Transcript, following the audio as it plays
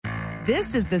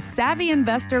This is the Savvy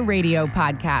Investor Radio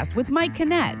podcast with Mike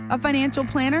Kinnett, a financial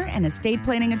planner and estate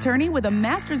planning attorney with a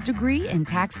master's degree in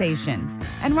taxation,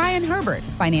 and Ryan Herbert,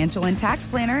 financial and tax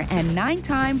planner and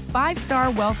 9-time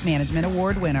 5-star wealth management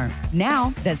award winner.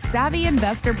 Now, the Savvy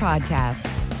Investor podcast.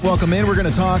 Welcome in. We're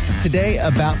going to talk today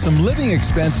about some living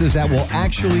expenses that will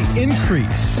actually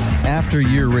increase after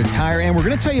you retire. And we're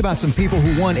going to tell you about some people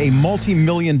who won a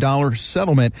multi-million-dollar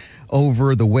settlement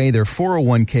over the way their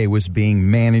 401k was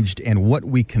being managed and what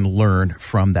we can learn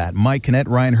from that. Mike Kinnett,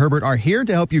 Ryan Herbert are here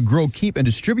to help you grow, keep, and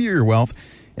distribute your wealth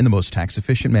in the most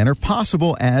tax-efficient manner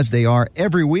possible, as they are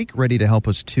every week, ready to help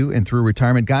us to and through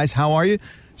retirement. Guys, how are you?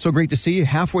 So great to see you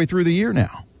halfway through the year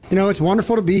now. You know, it's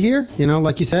wonderful to be here. You know,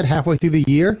 like you said, halfway through the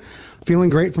year. Feeling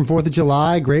great from 4th of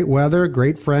July, great weather,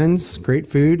 great friends, great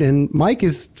food. And Mike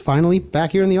is finally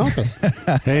back here in the office.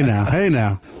 Hey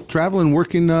now. Traveling,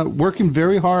 working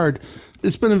very hard.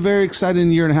 It's been a very exciting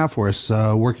year and a half for us,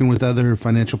 working with other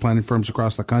financial planning firms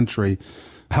across the country,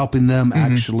 helping them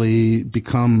actually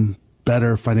become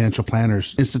better financial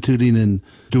planners, instituting and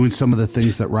doing some of the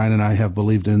things that Ryan and I have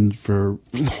believed in for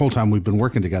the whole time we've been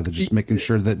working together, just making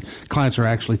sure that clients are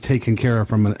actually taken care of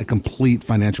from a complete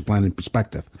financial planning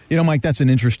perspective. You know, Mike, that's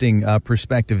an interesting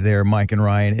perspective there, Mike and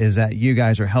Ryan, is that you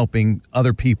guys are helping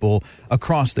other people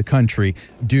across the country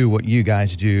do what you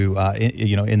guys do,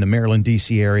 in the Maryland,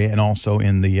 D.C. area, and also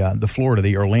in the Florida,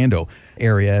 the Orlando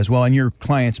area as well. And your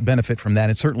clients benefit from that,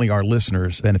 and certainly our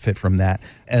listeners benefit from that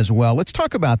as well. Let's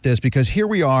talk about this, because here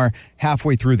we are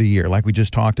halfway through the year, like we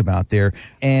just talked about there,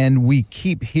 and we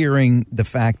keep hearing the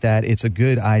fact that it's a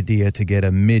good idea to get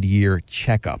a mid-year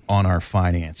checkup on our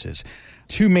finances.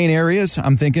 Two main areas,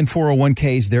 I'm thinking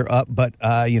 401ks, they're up, but,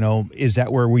 is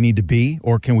that where we need to be,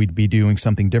 or can we be doing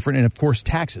something different? And, of course,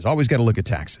 taxes. Always got to look at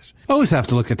taxes. Always have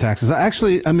to look at taxes.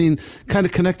 Actually, kind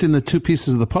of connecting the two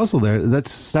pieces of the puzzle there,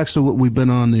 that's actually what we've been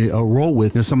on a roll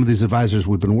with. Some of these advisors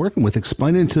we've been working with,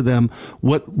 explaining to them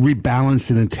what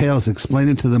rebalancing entails,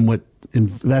 explaining to them what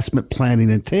investment planning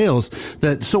entails,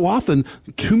 that so often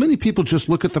too many people just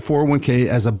look at the 401k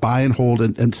as a buy and hold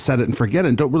and set it and forget it,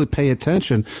 and don't really pay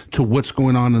attention to what's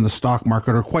going on in the stock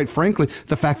market, or quite frankly,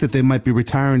 the fact that they might be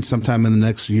retiring sometime in the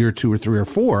next year, 2 or 3 or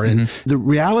 4. And the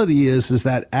reality is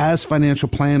that as financial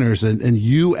planners and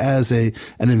you as an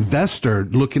investor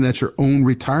looking at your own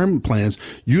retirement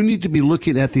plans, you need to be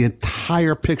looking at the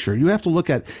entire picture. You have to look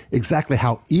at exactly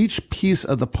how each piece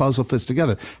of the puzzle fits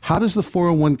together. How does the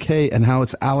 401k and how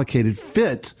it's allocated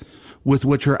fit with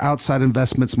what your outside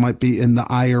investments might be in the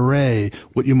IRA,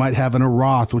 what you might have in a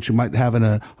Roth, what you might have in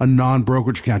a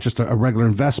non-brokerage account, just a regular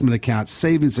investment account,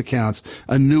 savings accounts,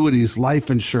 annuities,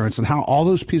 life insurance, and how all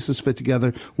those pieces fit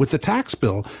together with the tax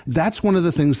bill. That's one of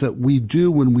the things that we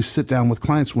do when we sit down with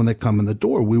clients when they come in the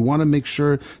door. We want to make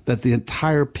sure that the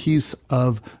entire piece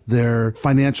of their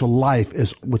financial life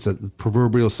is, what's a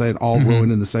proverbial saying, all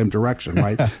rowing in the same direction,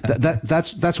 right?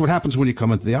 That's what happens when you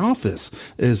come into the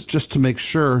office, is just to make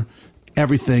sure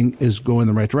everything is going in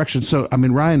the right direction. So,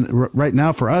 Ryan, right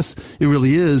now for us, it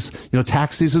really is,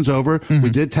 tax season's over. We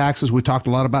did taxes. We talked a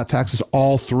lot about taxes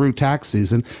all through tax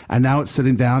season. And now it's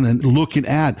sitting down and looking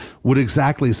at what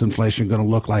exactly is inflation going to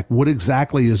look like? What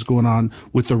exactly is going on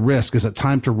with the risk? Is it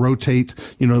time to rotate,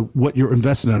 what you're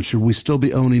investing on? Should we still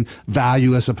be owning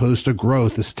value as opposed to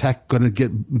growth? Is tech going to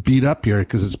get beat up here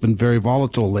because it's been very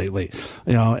volatile lately?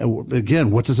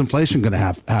 Again, what is inflation going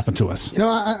to happen to us?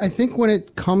 I think when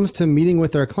it comes to meeting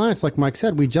with our clients, like Mike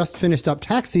said, we just finished up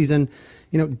tax season.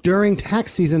 During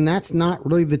tax season, that's not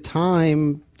really the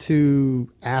time to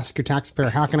ask your taxpayer,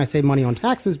 how can I save money on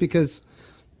taxes? Because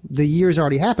the year's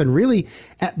already happened. Really,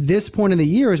 at this point in the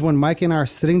year is when Mike and I are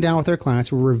sitting down with our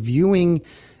clients. We're reviewing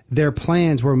their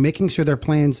plans. We're making sure their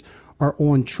plans are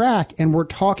on track. And we're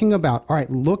talking about, all right,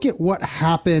 look at what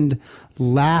happened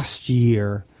last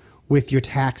year with your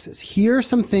taxes. Here are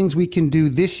some things we can do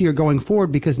this year going forward,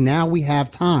 because now we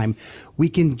have time. We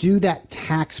can do that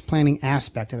tax planning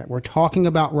aspect of it. We're talking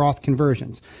about Roth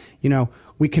conversions.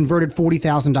 We converted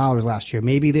 $40,000 last year.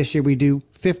 Maybe this year we do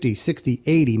 50, 60,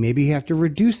 80. Maybe you have to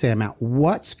reduce that amount.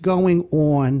 What's going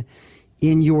on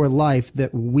in your life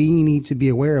that we need to be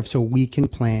aware of so we can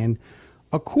plan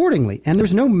accordingly? And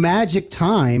there's no magic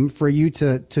time for you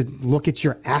to look at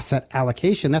your asset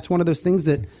allocation. That's one of those things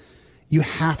that you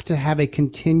have to have a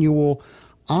continual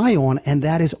eye on, and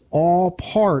that is all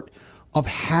part of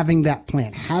having that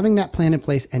plan in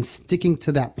place and sticking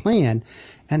to that plan.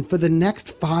 And for the next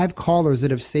 5 callers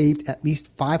that have saved at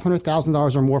least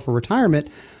 $500,000 or more for retirement,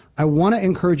 I want to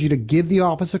encourage you to give the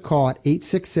office a call at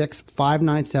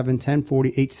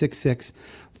 866-597-1040,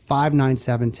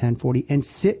 866-597-1040, and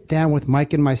sit down with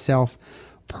Mike and myself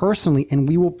personally, and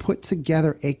we will put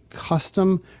together a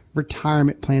custom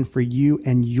retirement plan for you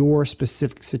and your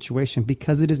specific situation,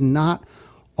 because it is not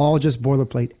all just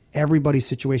boilerplate. Everybody's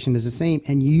situation is the same,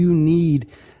 and you need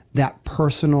that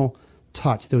personal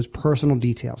touch, those personal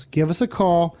details. Give us a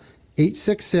call,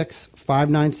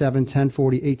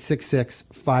 866-597-1040,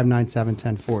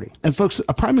 866-597-1040. And folks,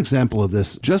 a prime example of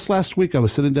this, just last week I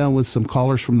was sitting down with some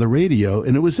callers from the radio,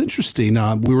 and it was interesting.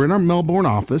 We were in our Melbourne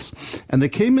office, and they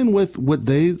came in with what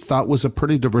they thought was a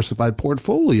pretty diversified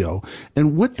portfolio.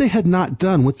 And what they had not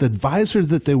done, what the advisor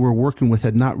that they were working with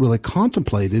had not really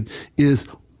contemplated is,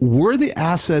 were the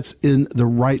assets in the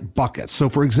right buckets? So,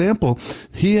 for example,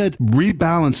 he had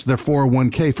rebalanced their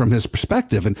 401k from his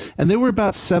perspective, and they were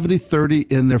about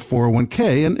 70-30 in their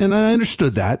 401k, and I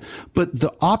understood that, but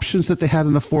the options that they had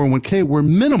in the 401k were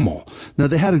minimal. Now,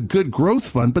 they had a good growth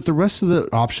fund, but the rest of the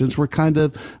options were kind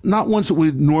of not ones that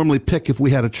we'd normally pick if we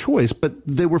had a choice, but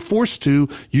they were forced to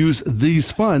use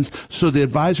these funds. So the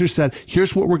advisor said,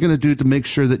 here's what we're going to do to make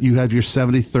sure that you have your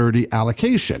 70-30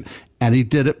 allocation. And he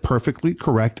did it perfectly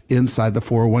correct inside the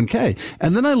 401k.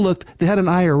 And then I looked, they had an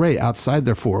IRA outside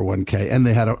their 401k, and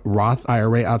they had a Roth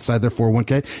IRA outside their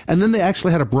 401k. And then they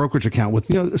actually had a brokerage account with,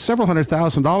 several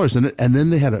 $100,000 in it. And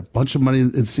then they had a bunch of money in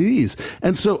CDs.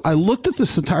 And so I looked at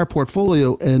this entire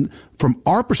portfolio, and from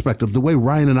our perspective, the way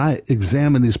Ryan and I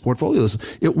examine these portfolios,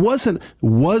 it wasn't,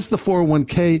 was the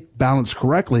 401k balanced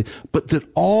correctly, but did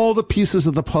all the pieces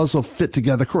of the puzzle fit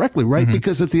together correctly, right? Mm-hmm.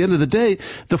 Because at the end of the day,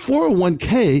 the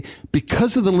 401k,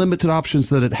 because of the limited options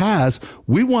that it has,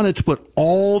 we wanted to put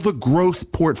all the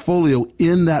growth portfolio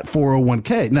in that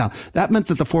 401k. Now, that meant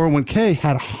that the 401k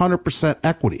had 100%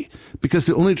 equity, because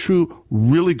the only true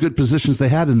really good positions they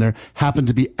had in there happened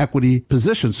to be equity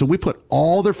positions. So we put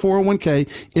all their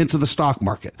 401k into the stock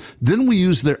market. Then we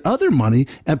used their other money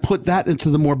and put that into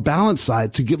the more balanced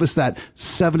side to give us that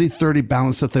 70-30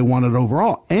 balance that they wanted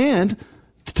overall. And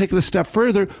to take it a step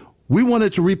further, we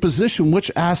wanted to reposition which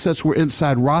assets were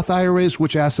inside Roth IRAs,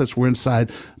 which assets were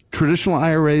inside traditional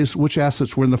IRAs, which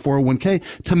assets were in the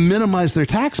 401k to minimize their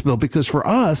tax bill. Because for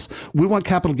us, we want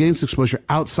capital gains exposure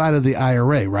outside of the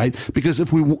IRA, right? Because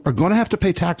if we are going to have to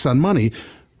pay tax on money,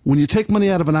 when you take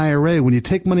money out of an IRA, when you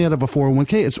take money out of a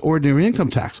 401k, it's ordinary income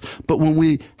tax. But when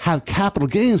we have capital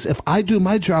gains, if I do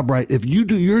my job right, if you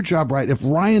do your job right, if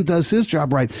Ryan does his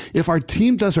job right, if our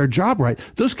team does our job right,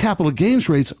 those capital gains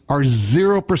rates are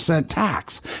 0%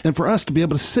 tax. And for us to be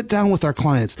able to sit down with our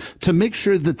clients to make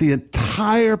sure that the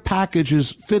entire package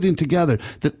is fitting together,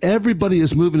 that everybody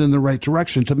is moving in the right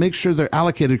direction, to make sure they're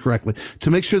allocated correctly,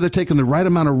 to make sure they're taking the right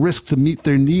amount of risk to meet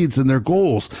their needs and their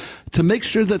goals, to make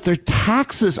sure that their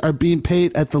taxes are being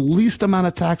paid at the least amount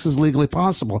of taxes legally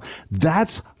possible.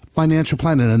 That's financial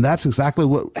planning, and that's exactly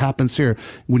what happens here.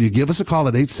 When you give us a call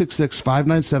at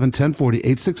 866-597-1040,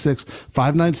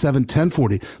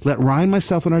 866-597-1040, let Ryan,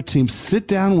 myself, and our team sit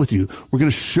down with you. We're going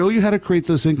to show you how to create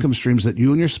those income streams that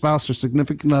you and your spouse or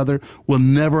significant other will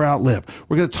never outlive.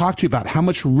 We're going to talk to you about how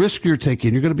much risk you're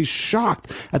taking. You're going to be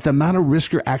shocked at the amount of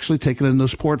risk you're actually taking in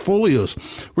those portfolios.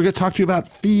 We're going to talk to you about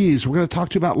fees. We're going to talk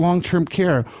to you about long-term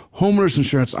care, homeowners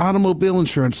insurance, automobile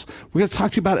insurance. We're going to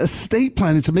talk to you about estate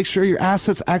planning to make sure your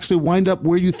assets actually wind up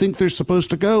where you think they're supposed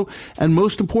to go. And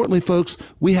most importantly, folks,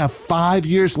 we have 5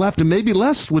 years left, and maybe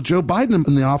less with Joe Biden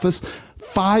in the office,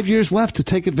 5 years left to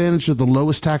take advantage of the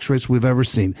lowest tax rates we've ever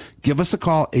seen. Give us a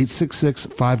call,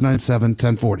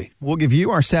 866-597-1040. We'll give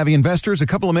you, our savvy investors, a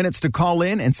couple of minutes to call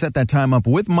in and set that time up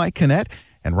with Mike Kinnett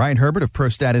and Ryan Herbert of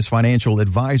ProStatus Financial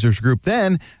Advisors Group.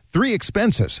 Then, 3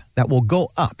 expenses that will go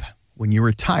up when you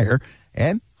retire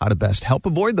and how to best help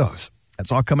avoid those. That's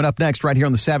all coming up next right here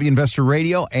on the Savvy Investor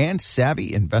Radio and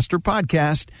Savvy Investor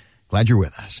Podcast. Glad you're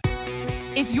with us.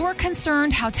 If you're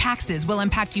concerned how taxes will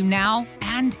impact you now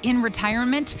and in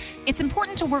retirement, it's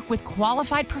important to work with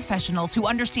qualified professionals who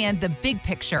understand the big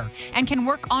picture and can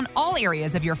work on all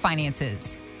areas of your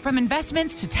finances. From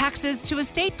investments to taxes to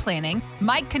estate planning,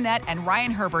 Mike Kinnett and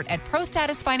Ryan Herbert at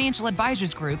ProStatus Financial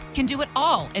Advisors Group can do it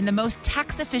all in the most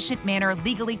tax-efficient manner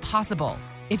legally possible.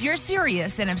 If you're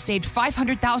serious and have saved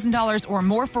 $500,000 or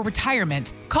more for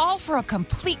retirement, call for a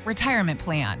complete retirement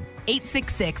plan.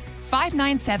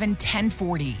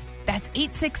 866-597-1040. That's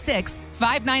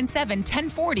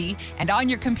 866-597-1040 and on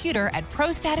your computer at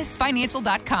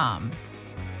prostatusfinancial.com.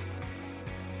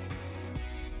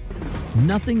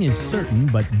 Nothing is certain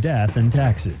but death and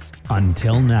taxes.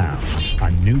 Until now. A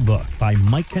new book by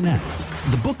Mike Kinnett.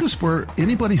 The book is for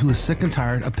anybody who is sick and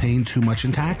tired of paying too much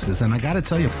in taxes. And I got to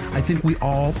tell you, I think we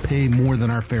all pay more than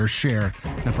our fair share.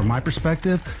 And from my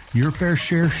perspective, your fair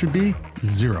share should be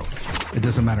zero. It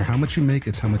doesn't matter how much you make,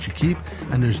 it's how much you keep.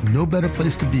 And there's no better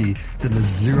place to be than the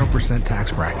 0%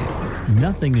 tax bracket.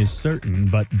 Nothing is certain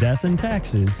but death and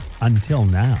taxes until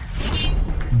now.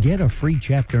 Get a free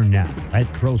chapter now at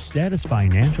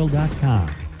ProStatusFinancial.com.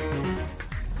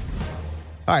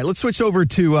 All right, let's switch over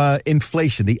to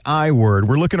inflation, the I word.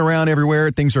 We're looking around everywhere.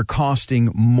 Things are costing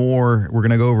more. We're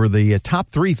going to go over the top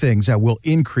 3 things that will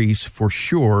increase for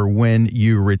sure when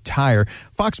you retire.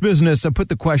 Fox Business put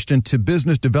the question to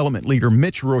business development leader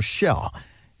Mitch Rochelle.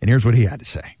 And here's what he had to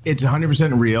say. It's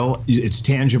 100% real. It's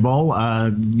tangible.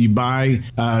 You buy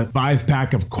a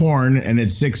 5-pack of corn and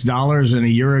it's $6, and a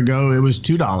year ago it was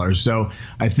 $2. So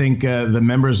I think the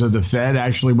members of the Fed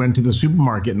actually went to the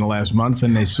supermarket in the last month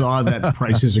and they saw that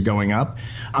prices are going up.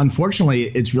 Unfortunately,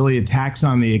 it's really a tax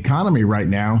on the economy right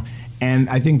now.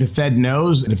 And I think the Fed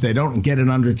knows that if they don't get it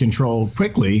under control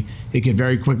quickly, it could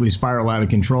very quickly spiral out of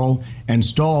control and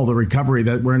stall the recovery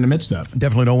that we're in the midst of.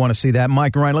 Definitely don't want to see that.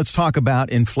 Mike and Ryan, let's talk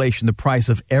about inflation. The price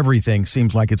of everything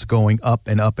seems like it's going up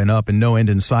and up and up and no end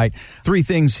in sight. 3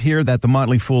 things here that the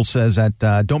Motley Fool says that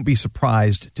don't be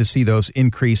surprised to see those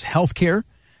increase: healthcare,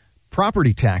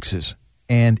 property taxes,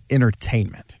 and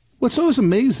entertainment. What's always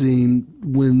amazing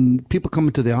when people come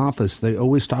into the office, they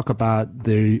always talk about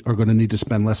they are going to need to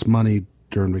spend less money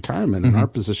during retirement. And our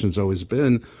position's always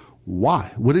been,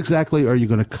 why? What exactly are you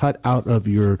going to cut out of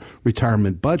your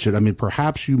retirement budget? I mean,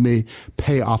 perhaps you may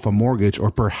pay off a mortgage, or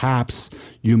perhaps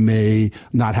you may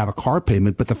not have a car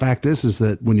payment. But the fact is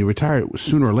that when you retire,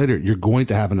 sooner or later, you're going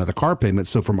to have another car payment.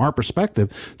 So from our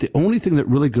perspective, the only thing that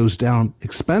really goes down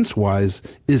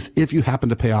expense-wise is if you happen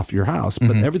to pay off your house.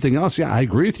 But everything else, yeah, I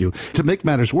agree with you. To make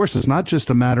matters worse, it's not just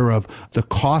a matter of the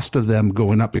cost of them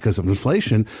going up because of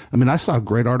inflation. I mean, I saw a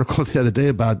great article the other day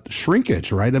about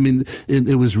shrinkage, right? I mean,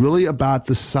 it was really about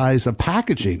the size of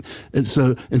packaging. And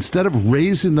so instead of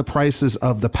raising the prices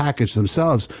of the package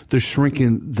themselves, they're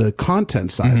shrinking the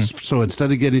content size. So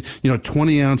instead of getting,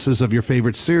 20 ounces of your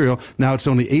favorite cereal, now it's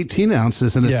only 18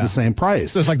 ounces and it's the same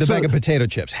price. So it's like the bag of potato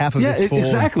chips. Half of it's full.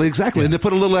 Exactly. Yeah. And they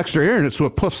put a little extra air in it so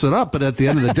it puffs it up. But at the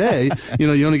end of the day,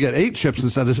 you only get 8 chips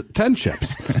instead of 10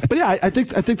 chips. But yeah, I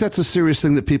think that's a serious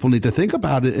thing that people need to think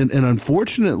about it. And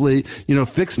unfortunately,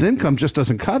 fixed income just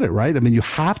doesn't cut it, right? I mean, you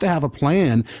have to have a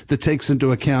plan that takes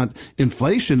into account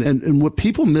inflation. And what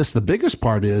people miss, the biggest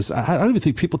part is, I don't even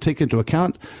think people take into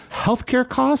account healthcare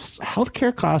costs.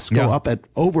 Healthcare costs go up at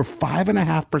over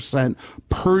 5.5%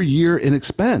 per year in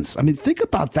expense. I mean, think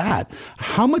about that.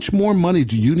 How much more money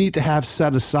do you need to have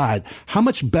set aside? How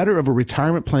much better of a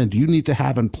retirement plan do you need to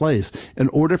have in place in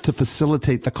order to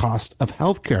facilitate the cost of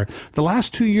healthcare? The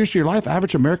last 2 years of your life,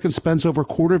 average American spends over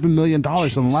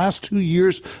 $250,000 in the last 2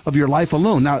 years of your life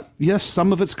alone. Now, yes,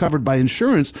 some of it's covered by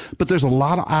insurance, but there's a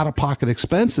lot of out-of-pocket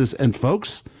expenses. And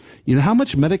folks, you know how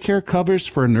much Medicare covers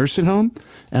for a nursing home?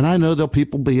 And I know there'll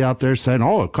people be out there saying,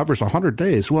 oh, it covers 100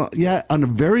 days. Well, yeah, under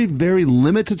very, very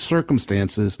limited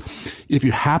circumstances, if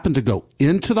you happen to go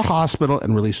into the hospital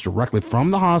and release directly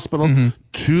from the hospital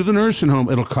to the nursing home,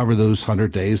 it'll cover those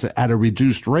 100 days at a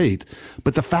reduced rate.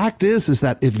 But the fact is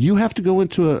that if you have to go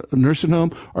into a nursing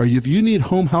home or if you need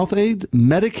home health aid,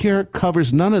 Medicare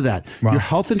covers none of that. Wow. Your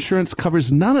health insurance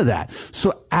covers none of that.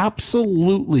 So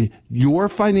absolutely, your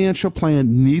financial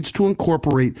plan needs to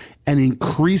incorporate an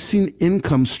increasing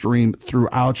income stream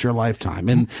throughout your lifetime.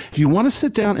 And if you want to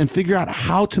sit down and figure out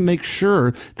how to make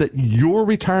sure that your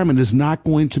retirement is not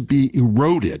going to be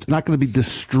eroded, not going to be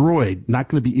destroyed, not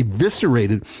going to be eviscerated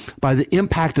by the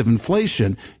impact of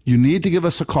inflation, you need to give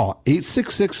us a call.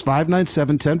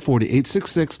 866-597-1040,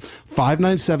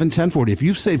 866-597-1040. If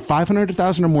you've saved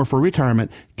 $500,000 or more for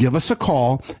retirement, give us a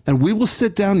call and we will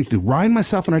sit down. Ryan,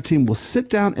 myself, and our team will sit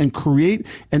down and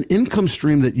create an income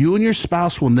stream that you and your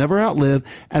spouse will never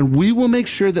outlive, and we will make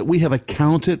sure that we have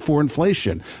accounted for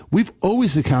inflation. We've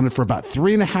always accounted for about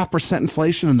 3.5%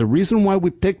 inflation, and the reason why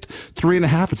we picked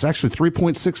 3.5, it's actually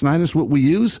 3.69 is what we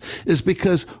use, is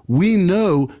because we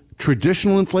know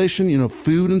traditional inflation,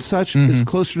 food and such, is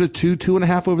closer to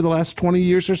 2.5 over the last 20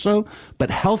 years or so.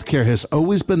 But healthcare has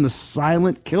always been the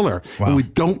silent killer, and we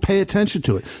don't pay attention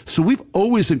to it. So we've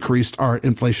always increased our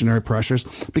inflationary pressures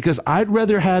because I'd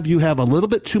rather have you have a little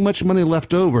bit too much money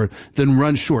left over than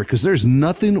run short, because there's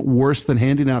nothing worse than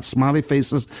handing out smiley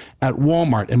faces at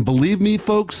Walmart. And believe me,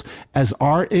 folks, as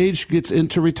our age gets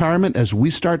into retirement, as we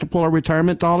start to pull our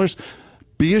retirement dollars,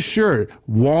 be assured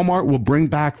Walmart will bring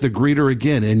back the greeter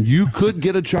again, and you could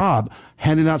get a job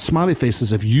handing out smiley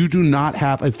faces if you do not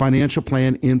have a financial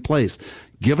plan in place.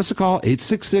 Give us a call,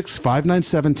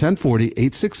 866-597-1040,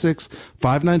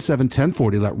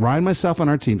 866-597-1040. Let Ryan, myself, and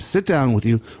our team sit down with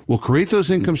you. We'll create those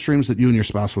income streams that you and your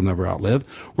spouse will never outlive.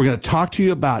 We're going to talk to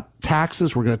you about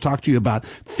taxes. We're going to talk to you about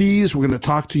fees. We're going to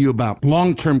talk to you about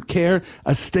long-term care,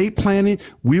 estate planning.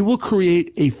 We will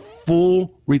create a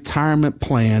full retirement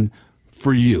plan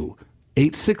for you.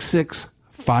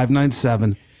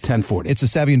 866-597-1040. 1040. It's the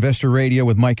Savvy Investor Radio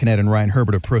with Mike Kinnett and Ryan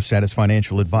Herbert of ProStatus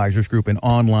Financial Advisors Group, and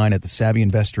online at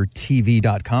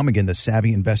thesavvyinvestortv.com. Again,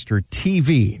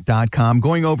 thesavvyinvestortv.com.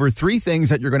 Going over 3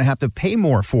 things that you're going to have to pay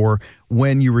more for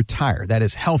when you retire. That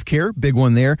is healthcare, big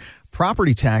one there,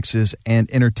 property taxes, and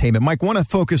entertainment. Mike, want to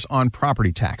focus on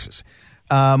property taxes.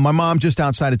 My mom, just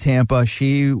outside of Tampa,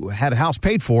 she had a house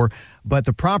paid for, but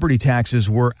the property taxes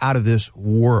were out of this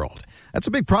world. That's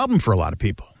a big problem for a lot of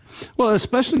people. Well,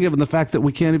 especially given the fact that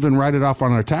we can't even write it off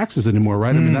on our taxes anymore,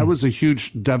 right? I mean, that was a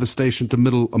huge devastation to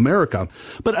middle America.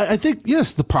 But I think,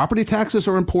 yes, the property taxes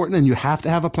are important, and you have to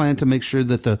have a plan to make sure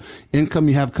that the income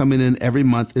you have coming in every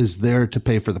month is there to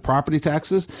pay for the property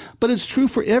taxes. But it's true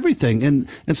for everything. And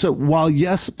so while,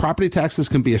 yes, property taxes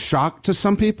can be a shock to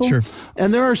some people, sure,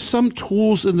 and there are some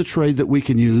tools in the trade that we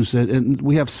can use. And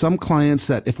we have some clients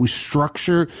that if we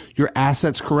structure your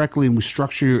assets correctly and we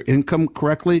structure your income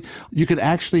correctly, you can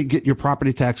actually get your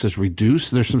property taxes reduced.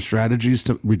 There's some strategies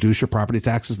to reduce your property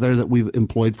taxes there that we've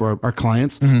employed for our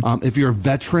clients. If you're a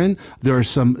veteran, there are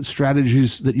some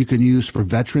strategies that you can use for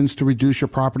veterans to reduce your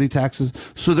property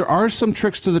taxes. So there are some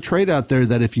tricks to the trade out there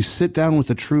that if you sit down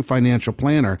with a true financial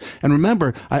planner, and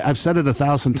remember, I've said it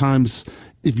 1,000 times,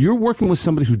 if you're working with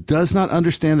somebody who does not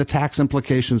understand the tax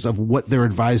implications of what they're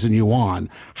advising you on,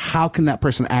 how can that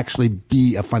person actually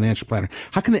be a financial planner?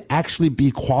 How can they actually be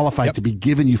qualified to be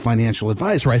giving you financial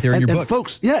advice? It's right there in your book. And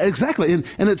folks, yeah, exactly. And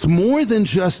it's more than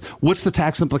just what's the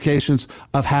tax implications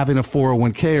of having a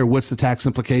 401k, or what's the tax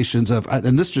implications of,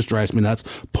 and this just drives me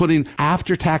nuts, putting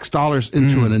after tax dollars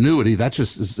into an annuity. That's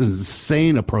just an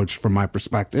insane approach from my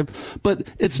perspective.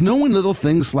 But it's knowing little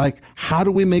things like, how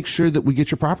do we make sure that we get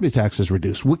your property taxes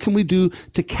reduced? What can we do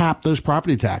to cap those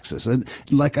property taxes? And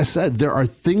like I said, there are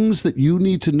things that you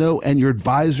need to know, and your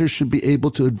advisor should be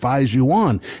able to advise you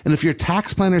on. And if your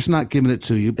tax planner's not giving it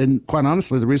to you, and quite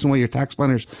honestly, the reason why your tax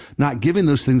planner's not giving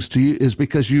those things to you is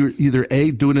because you're either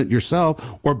A, doing it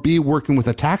yourself, or B, working with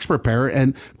a tax preparer.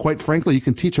 And quite frankly, you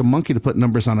can teach a monkey to put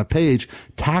numbers on a page.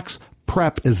 Tax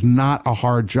prep is not a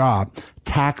hard job.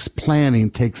 Tax planning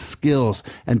takes skills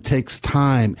and takes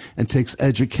time and takes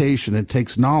education and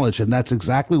takes knowledge. And that's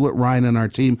exactly what Ryan and our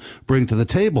team bring to the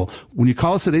table. When you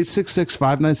call us at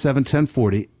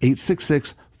 866-597-1040,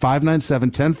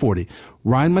 866-597-1040,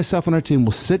 Ryan, myself, and our team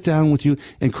will sit down with you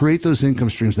and create those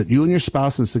income streams that you and your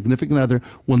spouse and significant other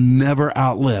will never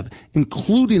outlive,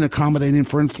 including accommodating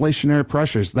for inflationary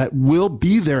pressures that will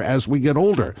be there as we get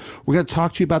older. We're going to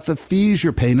talk to you about the fees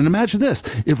you're paying. And imagine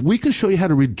this, if we can show you how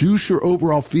to reduce your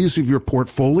overall fees of your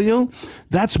portfolio,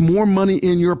 that's more money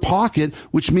in your pocket,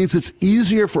 which means it's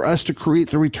easier for us to create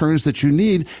the returns that you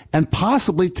need and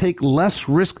possibly take less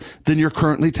risk than you're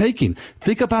currently taking.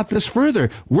 Think about this further.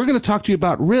 We're going to talk to you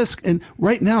about risk, and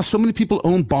right now, so many people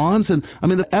own bonds. And I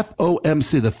mean, the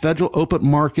FOMC, the Federal Open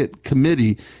Market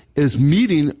Committee, is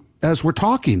meeting as we're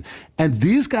talking. And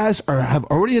these guys have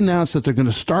already announced that they're going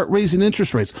to start raising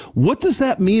interest rates. What does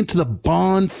that mean to the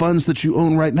bond funds that you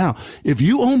own right now? If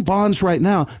you own bonds right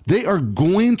now, they are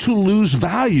going to lose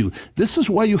value. This is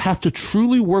why you have to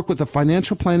truly work with a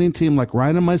financial planning team like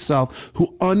Ryan and myself,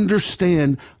 who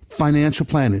understand financial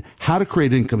planning, how to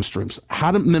create income streams, how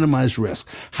to minimize risk,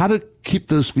 how to keep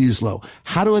those fees low,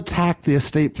 how to attack the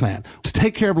estate plan, to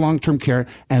take care of long-term care,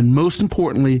 and most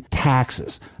importantly,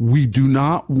 taxes. We do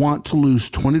not want to lose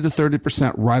 20 to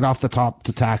 30% right off the top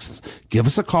to taxes. Give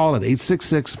us a call at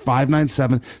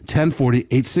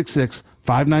 866-597-1040,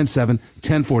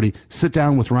 866-597-1040. Sit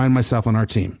down with Ryan, myself, and our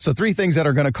team. So 3 things that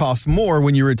are going to cost more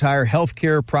when you retire: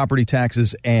 healthcare, property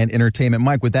taxes, and entertainment.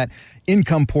 Mike, with that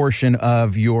income portion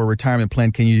of your retirement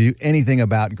plan, can you do anything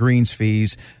about greens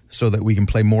fees so that we can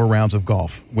play more rounds of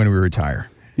golf when we retire?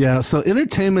 Yeah, so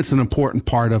entertainment's an important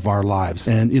part of our lives.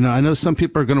 And, I know some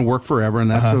people are going to work forever,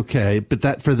 and that's okay. But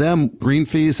that for them, green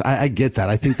fees, I get that.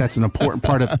 I think that's an important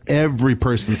part of every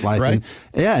person's life. Right.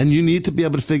 And you need to be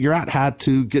able to figure out how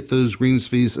to get those greens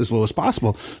fees as low as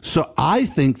possible. So I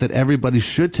think that everybody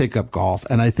should take up golf.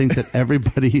 And I think that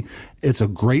everybody, it's a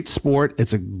great sport.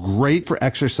 It's great for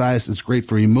exercise. It's great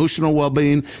for emotional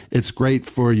well-being. It's great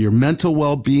for your mental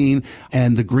well-being.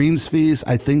 And the greens fees,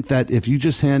 I think that if you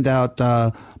just hand out,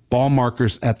 ball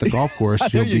markers at the golf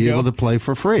course, you'll be able to play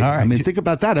for free. All right. I mean, think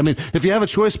about that. I mean, if you have a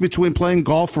choice between playing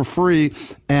golf for free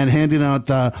and handing out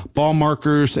ball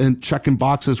markers and checking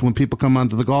boxes when people come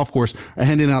onto the golf course, or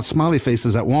handing out smiley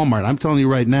faces at Walmart, I'm telling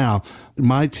you right now,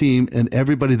 my team and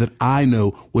everybody that I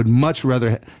know would much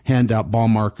rather hand out ball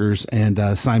markers and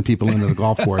sign people into the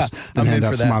golf course than hand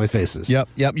out smiley faces. Yep.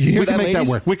 You hear we that, can make ladies?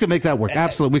 that work. We can make that work.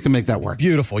 Absolutely, we can make that work.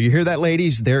 Beautiful. You hear that,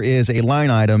 ladies? There is a line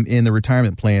item in the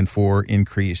retirement plan for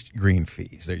increased green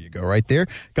fees. There you go, right there.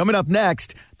 Coming up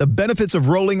next, the benefits of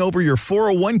rolling over your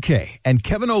 401k. And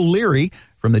Kevin O'Leary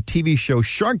from the TV show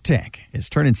Shark Tank is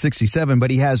turning 67,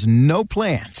 but he has no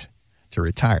plans to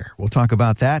retire. We'll talk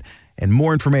about that and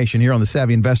more information here on The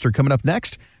Savvy Investor coming up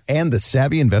next and the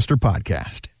Savvy Investor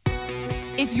Podcast.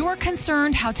 If you're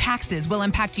concerned how taxes will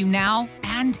impact you now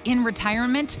and in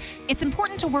retirement, it's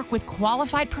important to work with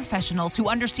qualified professionals who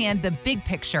understand the big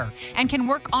picture and can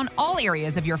work on all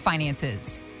areas of your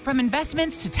finances. From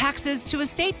investments to taxes to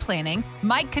estate planning,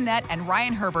 Mike Kinnett and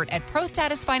Ryan Herbert at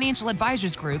ProStatus Financial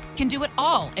Advisors Group can do it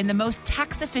all in the most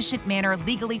tax-efficient manner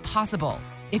legally possible.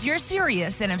 If you're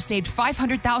serious and have saved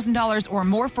 $500,000 or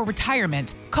more for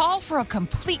retirement, call for a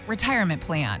complete retirement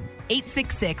plan.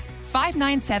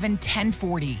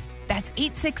 866-597-1040. That's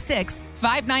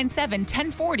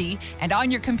 866-597-1040 and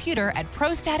on your computer at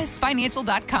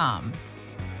prostatusfinancial.com.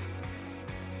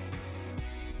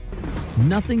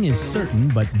 Nothing is certain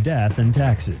but death and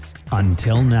taxes.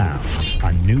 Until now.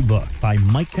 A new book by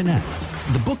Mike Kinnett.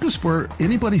 The book is for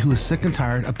anybody who is sick and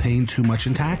tired of paying too much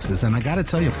in taxes. And I got to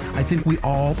tell you, I think we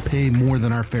all pay more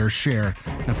than our fair share.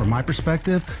 And from my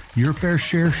perspective, your fair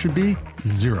share should be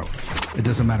zero. It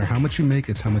doesn't matter how much you make,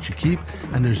 it's how much you keep.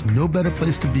 And there's no better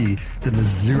place to be than the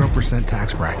 0%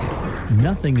 tax bracket.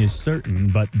 Nothing is certain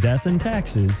but death and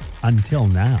taxes until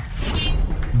now.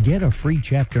 Get a free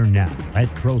chapter now at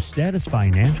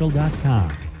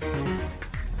prostatusfinancial.com.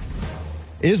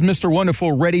 Is Mr.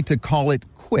 Wonderful ready to call it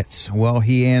quits? Well,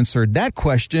 he answered that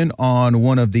question on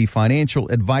one of the financial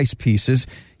advice pieces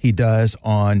he does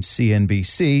on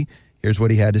CNBC. Here's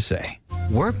what he had to say.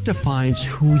 Work defines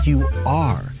who you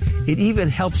are. It even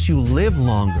helps you live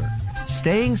longer.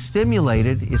 Staying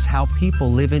stimulated is how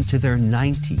people live into their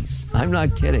 90s. I'm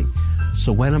not kidding.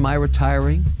 So when am I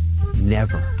retiring?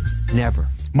 Never.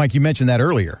 Mike, you mentioned that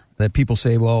earlier, that people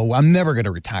say, well, I'm never going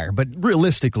to retire. But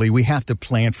realistically, we have to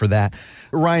plan for that.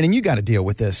 Ryan, and you got to deal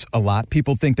with this a lot.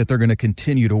 People think that they're going to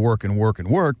continue to work,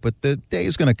 but the day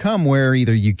is going to come where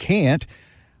either you can't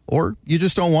or you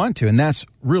just don't want to. And that's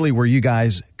really where you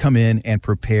guys come in and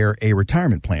prepare a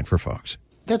retirement plan for folks.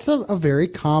 That's a very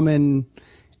common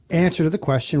answer to the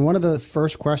question. One of the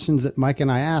first questions that Mike and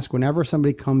I ask whenever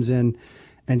somebody comes in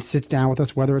and sits down with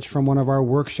us, whether it's from one of our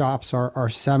workshops, our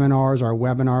seminars, our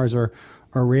webinars, or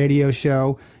our radio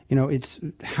show, it's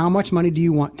how much money do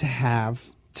you want to have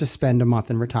to spend a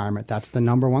month in retirement? That's the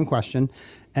number one question.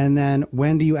 And then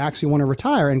when do you actually want to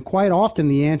retire? And quite often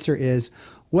the answer is,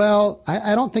 well,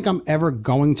 I don't think I'm ever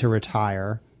going to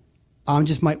retire. I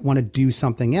just might want to do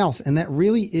something else. And that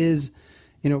really is,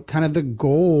 kind of the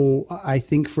goal, I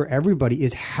think, for everybody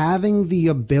is having the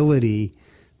ability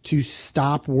to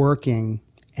stop working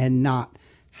and not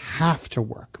have to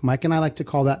work. Mike and I like to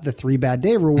call that the 3 bad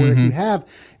day rule, where if you have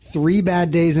 3 bad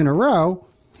days in a row,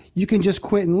 you can just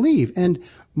quit and leave. And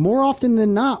more often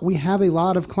than not, we have a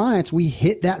lot of clients, we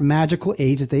hit that magical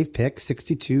age that they've picked,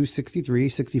 62, 63,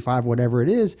 65, whatever it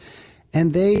is,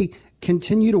 and they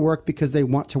continue to work because they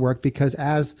want to work, because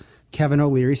as Kevin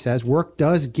O'Leary says, work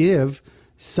does give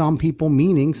some people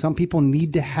meaning. Some people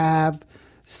need to have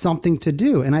something to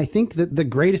do. And I think that the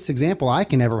greatest example I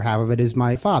can ever have of it is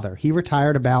my father. He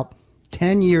retired about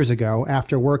 10 years ago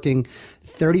after working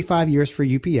 35 years for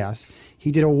UPS.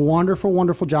 He did a wonderful,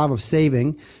 wonderful job of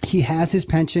saving. He has his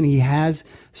pension. He has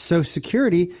Social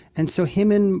Security. And so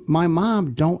him and my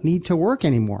mom don't need to work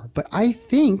anymore. But I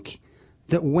think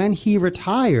that when he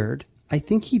retired, I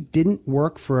think he didn't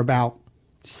work for about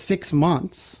 6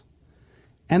 months.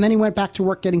 And then he went back to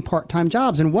work getting part-time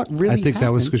jobs. And what really I think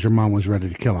that was because your mom was ready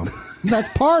to kill him. That's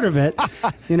part of it.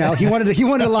 He wanted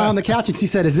to lie on the couch, and she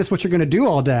said, "Is this what you're going to do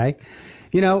all day?"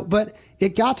 But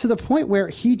it got to the point where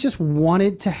he just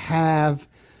wanted to have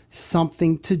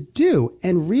something to do.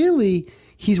 And really,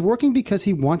 he's working because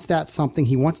he wants that something.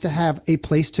 He wants to have a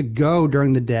place to go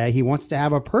during the day. He wants to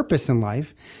have a purpose in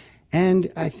life. And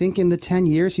I think in the 10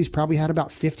 years, he's probably had about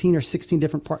 15 or 16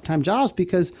 different part-time jobs,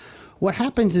 because what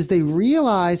happens is they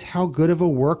realize how good of a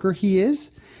worker he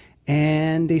is,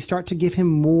 and they start to give him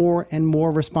more and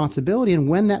more responsibility. And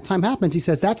when that time happens, he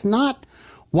says, that's not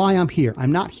why I'm here.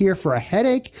 I'm not here for a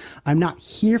headache. I'm not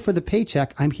here for the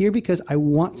paycheck. I'm here because I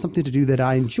want something to do that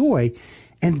I enjoy.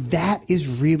 And that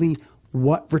is really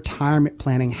what retirement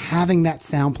planning, having that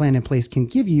sound plan in place can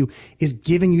give you, is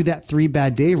giving you that 3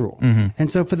 bad day rule. And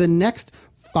so for the next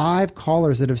 5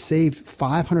 callers that have saved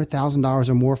 $500,000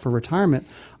 or more for retirement,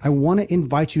 I want to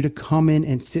invite you to come in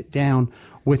and sit down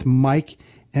with Mike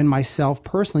and myself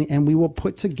personally, and we will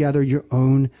put together your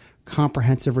own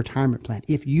comprehensive retirement plan.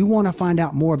 If you want to find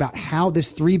out more about how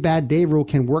this 3 bad day rule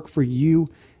can work for you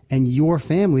and your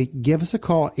family, give us a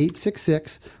call,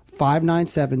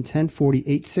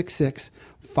 866-597-1040,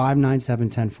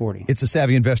 866-597-1040. It's a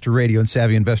Savvy Investor Radio and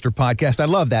Savvy Investor podcast. I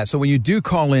love that. So when you do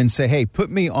call in, say, hey, put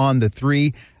me on the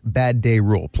 3 bad day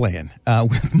rule plan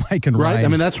with Mike and Ryan. Right. I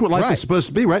mean, that's what life is supposed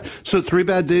to be, right? So 3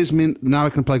 bad days mean now I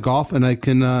can play golf, and I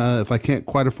can, if I can't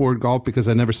quite afford golf because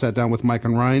I never sat down with Mike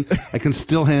and Ryan, I can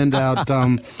still hand out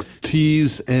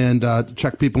tees and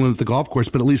check people in at the golf course.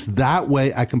 But at least that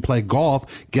way I can play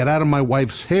golf, get out of my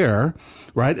wife's hair,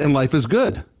 right? And life is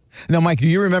good. Now, Mike, do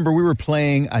you remember we were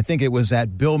playing, I think it was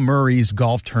at Bill Murray's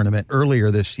golf tournament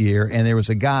earlier this year, and there was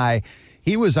a guy,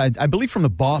 he was, I believe, from the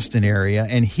Boston area,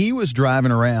 and he was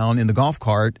driving around in the golf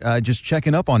cart just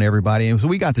checking up on everybody. And so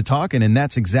we got to talking, and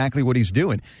that's exactly what he's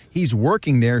doing. He's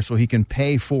working there so he can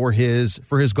pay for his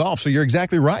golf. So you're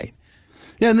exactly right.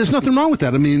 Yeah, and there's nothing wrong with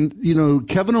that. I mean, you know,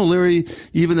 Kevin O'Leary,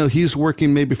 even though he's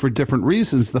working maybe for different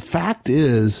reasons, the fact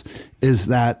is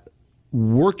that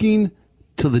working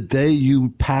to the day you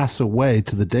pass away,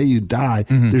 to the day you die,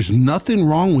 there's nothing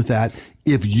wrong with that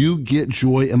if you get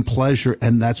joy and pleasure,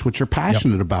 and that's what you're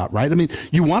passionate about, right? I mean,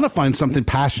 you want to find something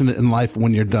passionate in life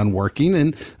when you're done working,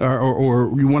 and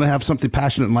or you want to have something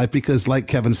passionate in life because, like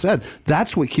Kevin said,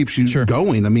 that's what keeps you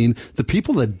going. I mean, the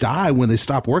people that die when they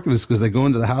stop working is because they go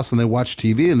into the house and they watch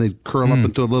TV and they curl up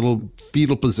into a little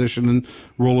fetal position and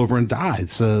roll over and die.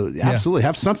 So absolutely,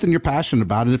 have something you're passionate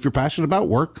about, and if you're passionate about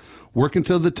work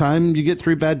until the time you get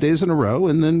 3 bad days in a row,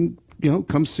 and then, you know,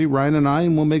 come see Ryan and I,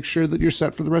 and we'll make sure that you're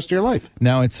set for the rest of your life.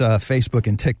 Now it's Facebook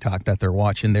and TikTok that they're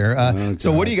watching there.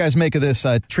 So what do you guys make of this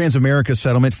Transamerica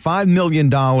settlement? $5 million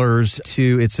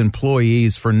to its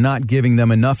employees for not giving them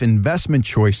enough investment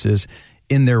choices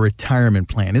in their retirement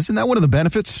plan. Isn't that one of the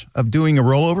benefits of doing a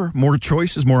rollover? More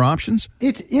choices, more options?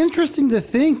 It's interesting to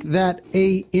think that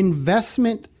a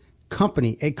investment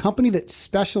company, a company that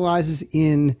specializes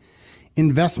in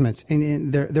investments,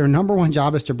 and their number one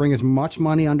job is to bring as much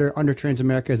money under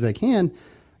Transamerica as they can,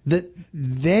 that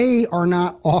they are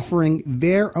not offering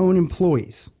their own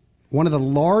employees, one of the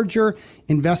larger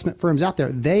investment firms out there,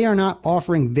 they are not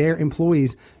offering their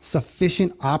employees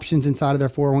sufficient options inside of their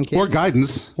 401k or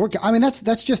guidance. I mean,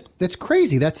 that's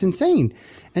crazy. That's insane.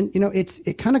 And, you know,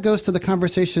 it kind of goes to the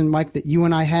conversation, Mike, that you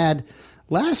and I had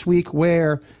last week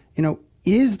where, you know,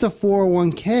 is the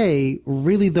 401k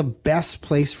really the best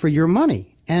place for your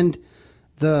money? And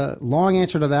the long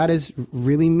answer to that is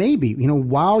really maybe. You know,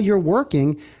 while you're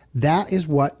working, that is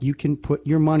what you can put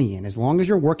your money in. As long as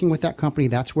you're working with that company,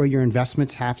 that's where your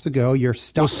investments have to go. Your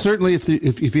stuff. Well, certainly if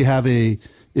you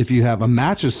have a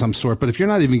match of some sort, but if you're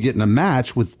not even getting a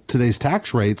match with today's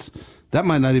tax rates, that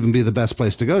might not even be the best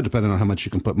place to go, depending on how much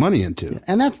you can put money into.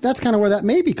 And that's kind of where that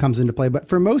maybe comes into play. But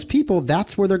for most people,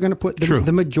 that's where they're going to put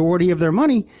the majority of their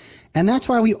money. And that's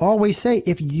why we always say,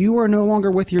 if you are no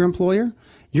longer with your employer,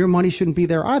 your money shouldn't be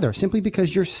there either, simply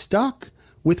because you're stuck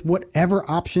with whatever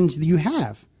options you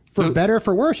have. For better or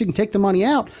for worse, you can take the money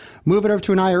out, move it over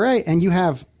to an IRA, and you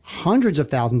have hundreds of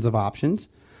thousands of options,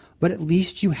 but at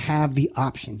least you have the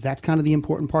options. That's kind of the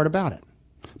important part about it.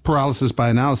 Paralysis by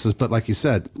analysis, but like you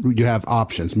said, you have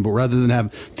options. But rather than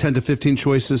have 10 to 15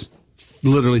 choices,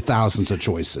 literally thousands of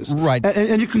choices. Right.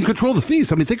 And you can control the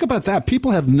fees. I mean, think about that. People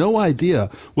have no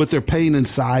idea what they're paying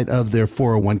inside of their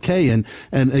 401k.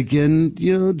 And again,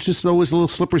 you know, just always a little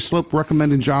slippery slope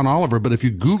recommending John Oliver. But if you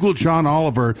Google John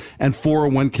Oliver and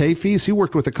 401k fees, he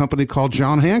worked with a company called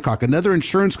John Hancock, another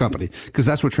insurance company, because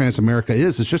that's what Transamerica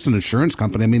is. It's just an insurance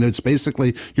company. I mean, it's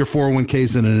basically your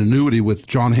 401ks in an annuity with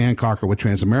John Hancock or with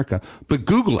Transamerica. But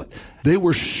Google it. They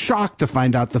were shocked to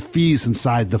find out the fees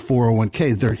inside the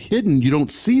 401k. They're hidden. You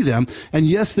don't see them. And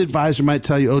yes, the advisor might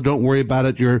tell you, oh, don't worry about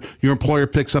it. Your employer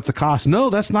picks up the cost. No,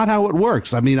 that's not how it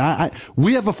works. I mean,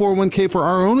 we have a 401k for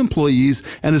our own employees,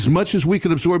 and as much as we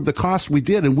could absorb the cost, we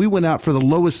did. And we went out for the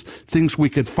lowest things we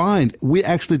could find. We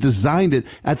actually designed it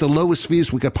at the lowest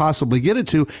fees we could possibly get it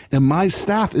to. And my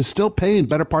staff is still paying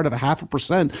better part of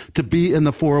 0.5% to be in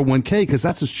the 401k because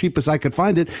that's as cheap as I could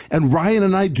find it. And Ryan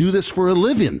and I do this for a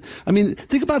living. I mean,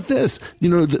 think about this.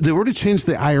 They already changed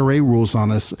the IRA rules on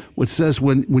us, which says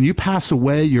when you pass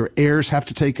away, your heirs have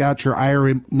to take out your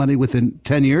IRA money within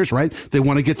 10 years, right? They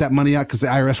want to get that money out because the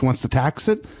IRS wants to tax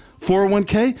it.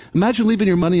 401k, imagine leaving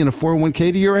your money in a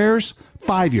 401k to your heirs.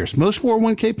 5 years. Most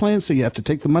 401k plans say you have to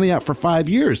take the money out for 5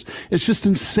 years. It's just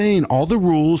insane. All the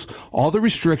rules, all the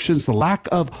restrictions, the lack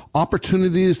of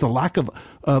opportunities, the lack of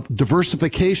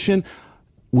diversification.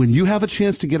 When you have a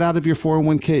chance to get out of your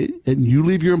 401k and you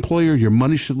leave your employer, your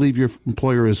money should leave your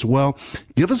employer as well.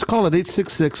 Give us a call at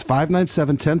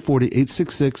 866-597-1040,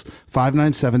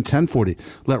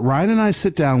 866-597-1040. Let Ryan and I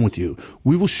sit down with you.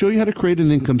 We will show you how to create an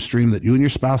income stream that you and your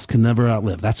spouse can never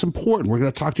outlive. That's important. We're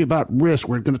going to talk to you about risk.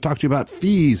 We're going to talk to you about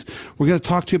fees. We're going to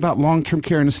talk to you about long-term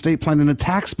care and estate planning and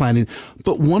tax planning.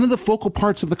 But one of the focal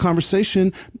parts of the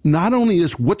conversation not only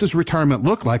is what does retirement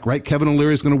look like, right? Kevin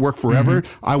O'Leary is going to work forever.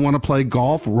 Mm-hmm. I want to play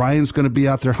golf. Ryan's going to be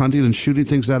out there hunting and shooting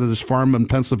things out of his farm in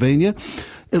Pennsylvania.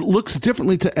 It looks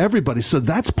differently to everybody. So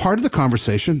that's part of the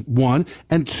conversation, one.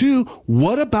 And two,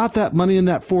 what about that money in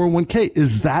that 401k?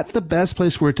 Is that the best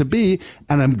place for it to be?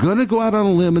 And I'm going to go out on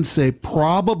a limb and say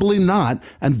probably not.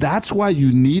 And that's why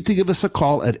you need to give us a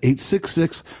call at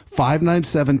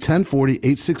 866-597-1040,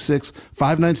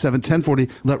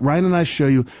 866-597-1040. Let Ryan and I show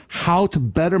you how to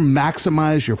better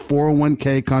maximize your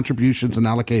 401k contributions and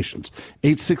allocations.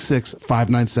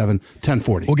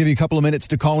 866-597-1040. We'll give you a couple of minutes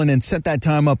to call in and set that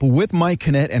time up with Mike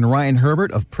Kinnett and Ryan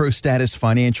Herbert of ProStatus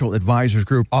Financial Advisors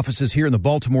Group. Offices here in the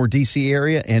Baltimore, D.C.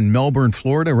 area and Melbourne,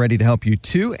 Florida, ready to help you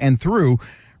to and through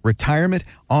retirement.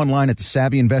 Online at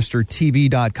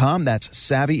SavvyInvestorTV.com. That's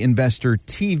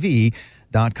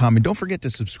SavvyInvestorTV.com. And don't forget to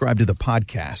subscribe to the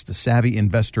podcast, the Savvy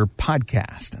Investor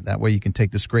Podcast. That way you can take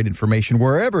this great information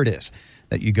wherever it is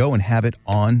that you go and have it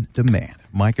on demand.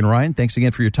 Mike and Ryan, thanks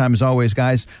again for your time as always,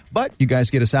 guys. But you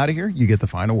guys get us out of here. You get the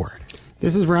final word.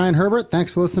 This is Ryan Herbert.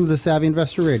 Thanks for listening to the Savvy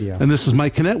Investor Radio. And this is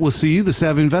Mike Kinnett. We'll see you, the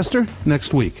Savvy Investor,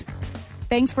 next week.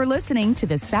 Thanks for listening to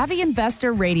the Savvy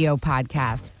Investor Radio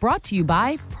Podcast, brought to you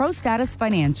by ProStatus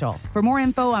Financial. For more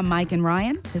info on Mike and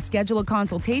Ryan, to schedule a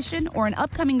consultation or an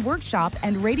upcoming workshop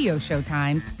and radio show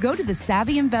times, go to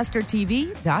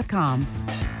SavvyInvestorTV.com.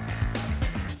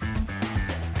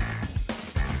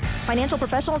 Financial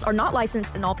professionals are not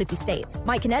licensed in all 50 states.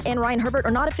 Mike Kinnett and Ryan Herbert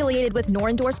are not affiliated with nor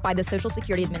endorsed by the Social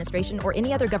Security Administration or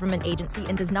any other government agency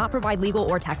and does not provide legal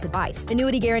or tax advice.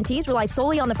 Annuity guarantees rely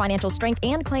solely on the financial strength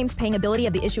and claims paying ability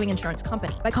of the issuing insurance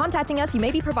company. By contacting us, you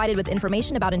may be provided with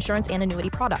information about insurance and annuity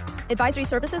products. Advisory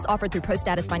services offered through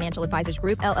ProStatus Financial Advisors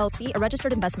Group, LLC, a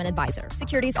registered investment advisor.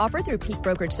 Securities offered through Peak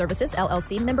Brokerage Services,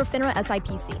 LLC, member FINRA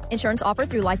SIPC. Insurance offered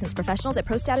through licensed professionals at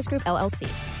ProStatus Group, LLC.